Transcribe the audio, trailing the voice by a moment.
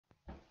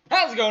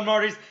How's it going,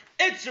 Marties?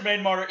 It's your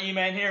main martyr,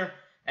 E-Man here,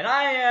 and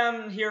I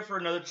am here for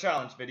another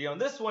challenge video, and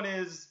this one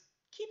is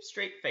Keep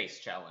Straight Face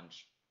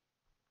Challenge.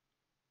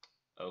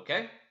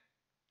 Okay.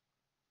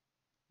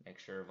 Make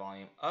sure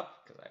volume up,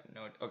 because I have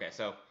no... Okay,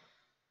 so...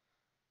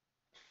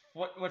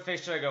 What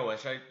face should I go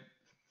with? Should I...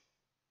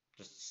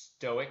 Just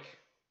stoic?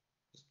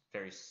 Just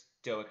very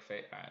stoic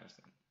face? Alright, I'm just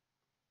gonna...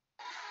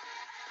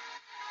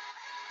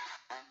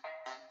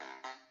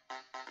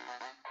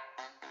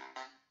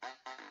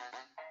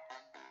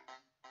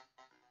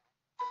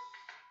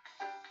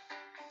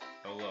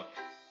 Oh look,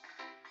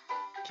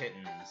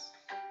 kittens.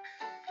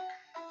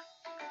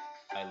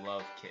 I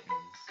love kittens.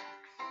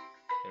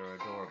 They're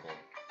adorable.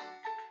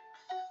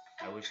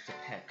 I wish to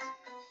pet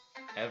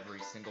every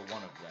single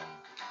one of them.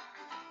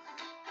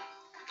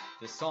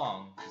 This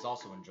song is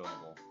also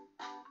enjoyable.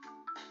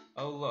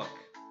 Oh look.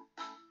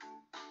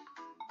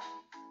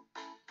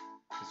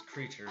 This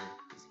creature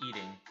is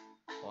eating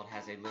while it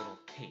has a little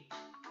cape.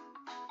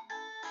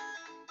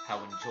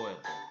 How enjoyable.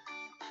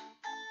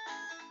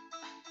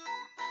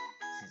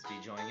 Seems to be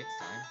enjoying its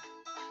time.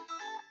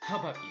 How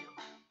about you?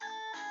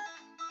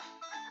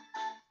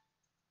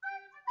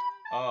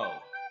 Oh,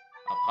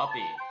 a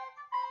puppy.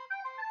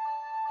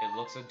 It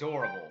looks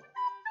adorable.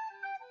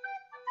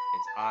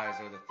 Its eyes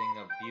are the thing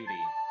of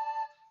beauty.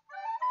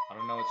 I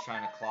don't know what's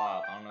trying to claw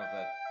up. I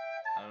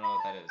don't know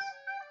what that is.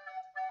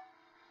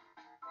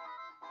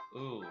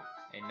 Ooh,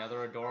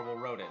 another adorable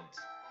rodent,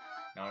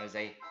 known as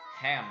a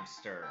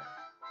hamster.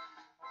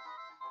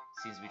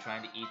 Seems to be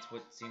trying to eat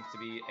what seems to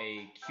be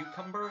a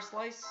cucumber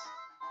slice?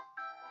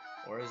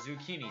 Or a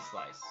zucchini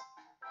slice.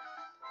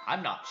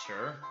 I'm not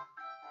sure.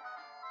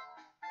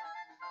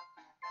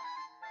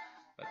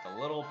 But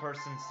the little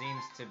person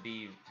seems to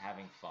be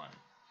having fun.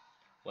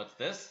 What's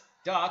this?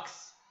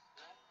 Ducks!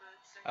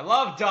 I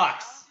love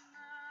ducks!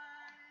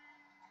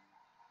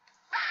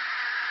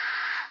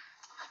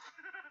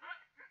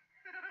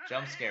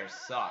 Jump scares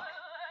suck.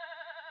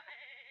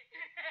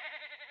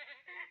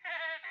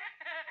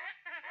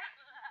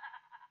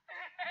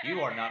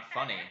 You are not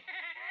funny.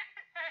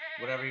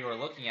 Whatever you are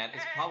looking at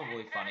is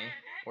probably funny,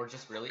 or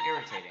just really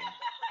irritating.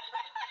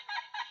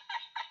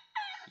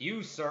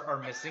 You, sir,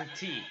 are missing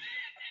teeth.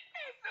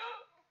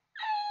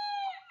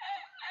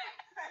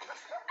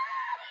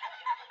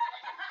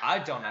 I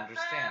don't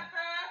understand.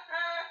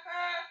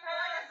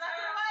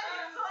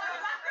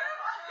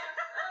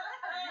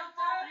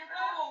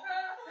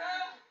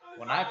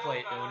 When I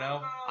play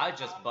Uno, I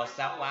just bust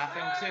out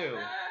laughing too.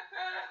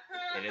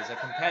 It is a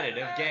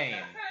competitive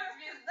game.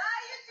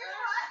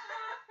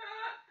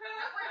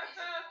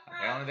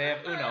 Apparently they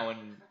have Uno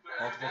in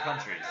multiple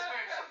countries.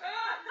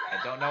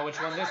 I don't know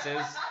which one this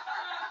is.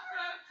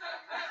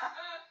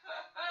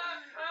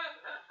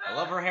 I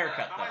love her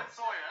haircut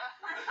though.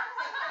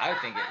 I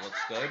think it looks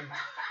good.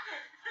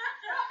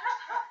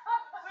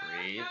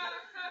 Breathe.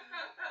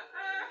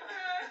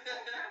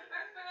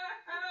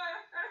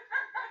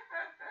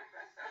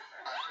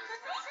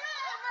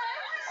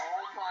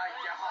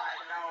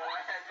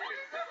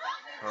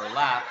 Her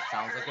laugh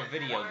sounds like a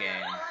video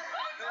game.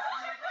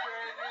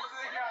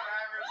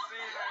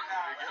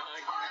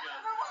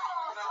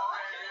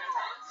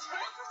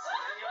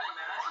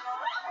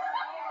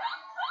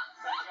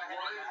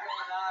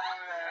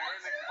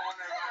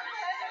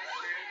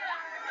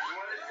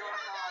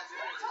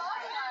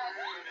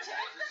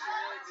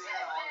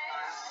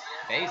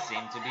 They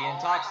seem to be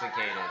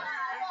intoxicated.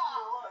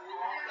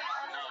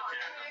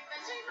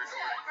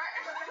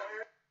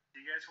 Do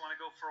you guys want to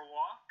go for a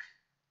walk?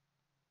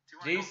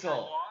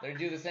 Diesel, they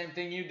do the same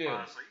thing you do.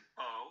 Honestly,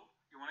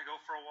 you want to go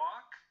for a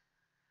walk?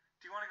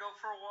 Do you want to go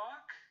for a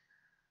walk?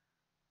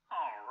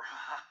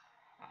 Alright.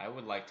 I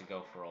would like to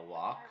go for a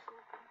walk.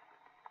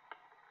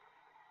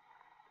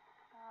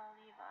 Oh,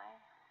 Levi.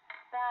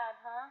 Bad,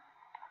 huh?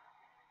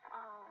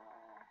 Oh.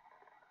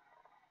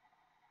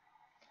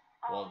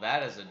 Well,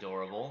 that is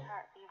adorable.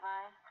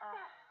 Levi.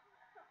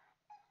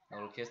 A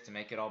little kiss to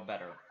make it all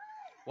better.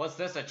 What's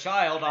this, a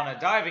child on a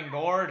diving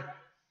board?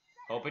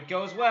 Hope it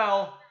goes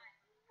well.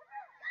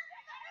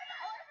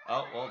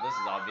 Oh, well, this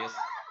is obvious.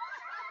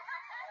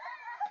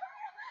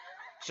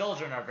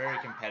 Children are very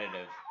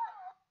competitive.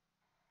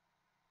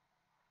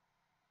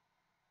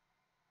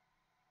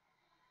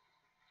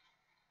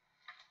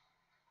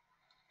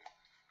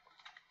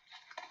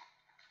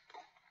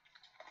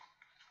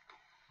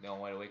 The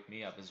only way to wake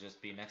me up is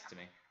just be next to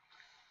me.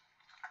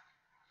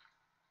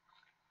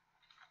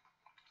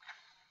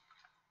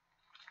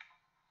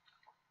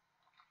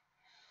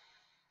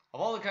 Of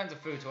all the kinds of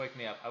food to wake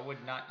me up, I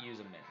would not use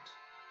a mint.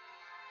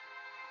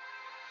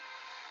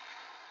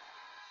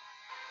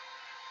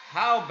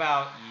 How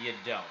about you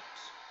don't?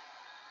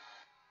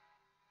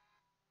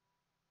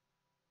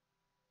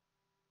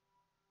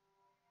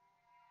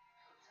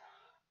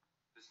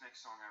 This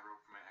next song I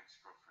wrote for my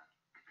ex-girlfriend.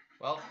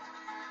 Well...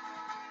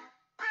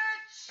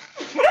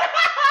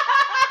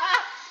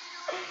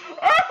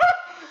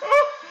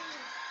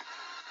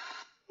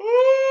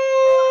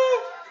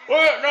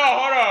 Wait, no,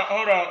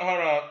 hold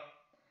on.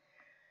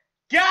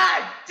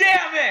 God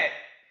damn it!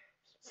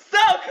 So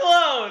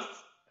close!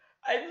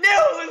 I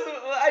knew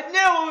it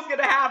knew it was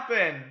gonna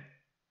happen!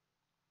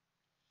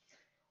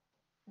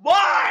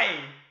 Why?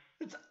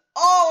 It's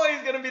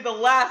always gonna be the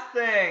last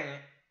thing.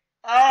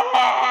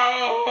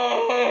 Oh!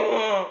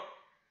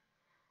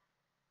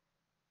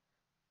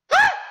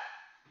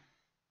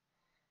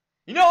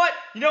 You know what?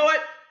 You know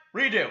what?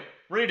 Redo.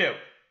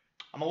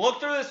 I'm gonna look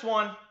through this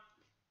one. I'm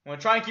gonna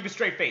try and keep a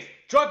straight face.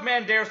 Drug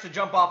man dares to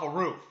jump off a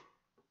roof.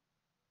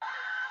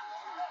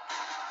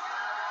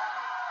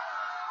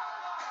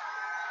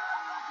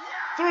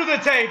 Through the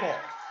table.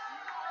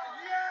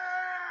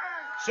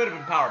 Should have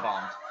been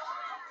powerbombed.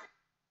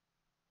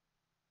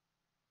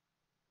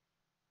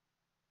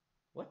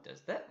 What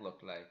does that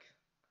look like?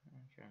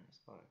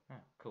 Huh,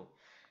 cool.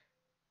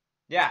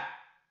 Yeah.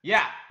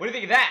 What do you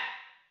think of that?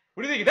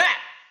 What do you think of that?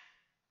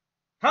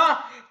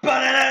 Huh?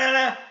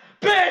 Ba-da-da-da-da!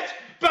 Bitch!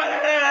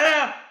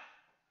 Ba-da-da-da-da!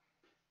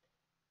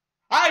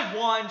 I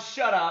won.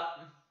 Shut up.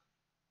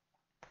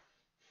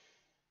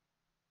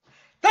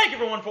 Thank you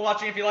everyone for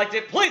watching. If you liked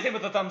it, please hit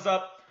with a thumbs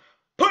up.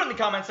 Put in the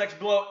comment section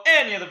below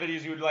any other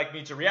videos you would like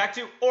me to react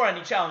to or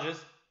any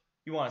challenges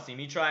you want to see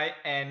me try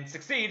and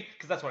succeed,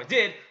 because that's what I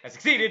did. I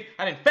succeeded.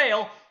 I didn't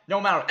fail. No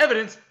amount of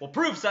evidence will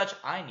prove such.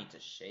 I need to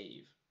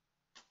shave.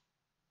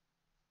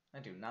 I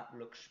do not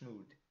look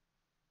smooth.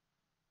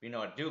 You know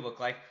what I do look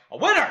like? A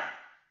winner!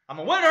 I'm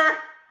a winner!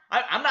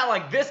 I'm not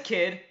like this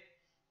kid.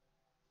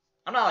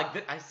 I'm not like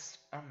this.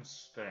 I'm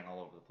spitting all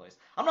over the place.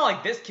 I'm not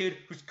like this kid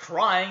who's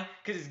crying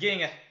because he's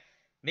getting a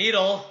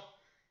needle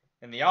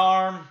in the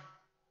arm.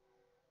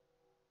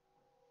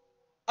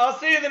 I'll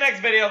see you in the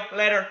next video.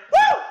 Later.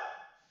 Woo!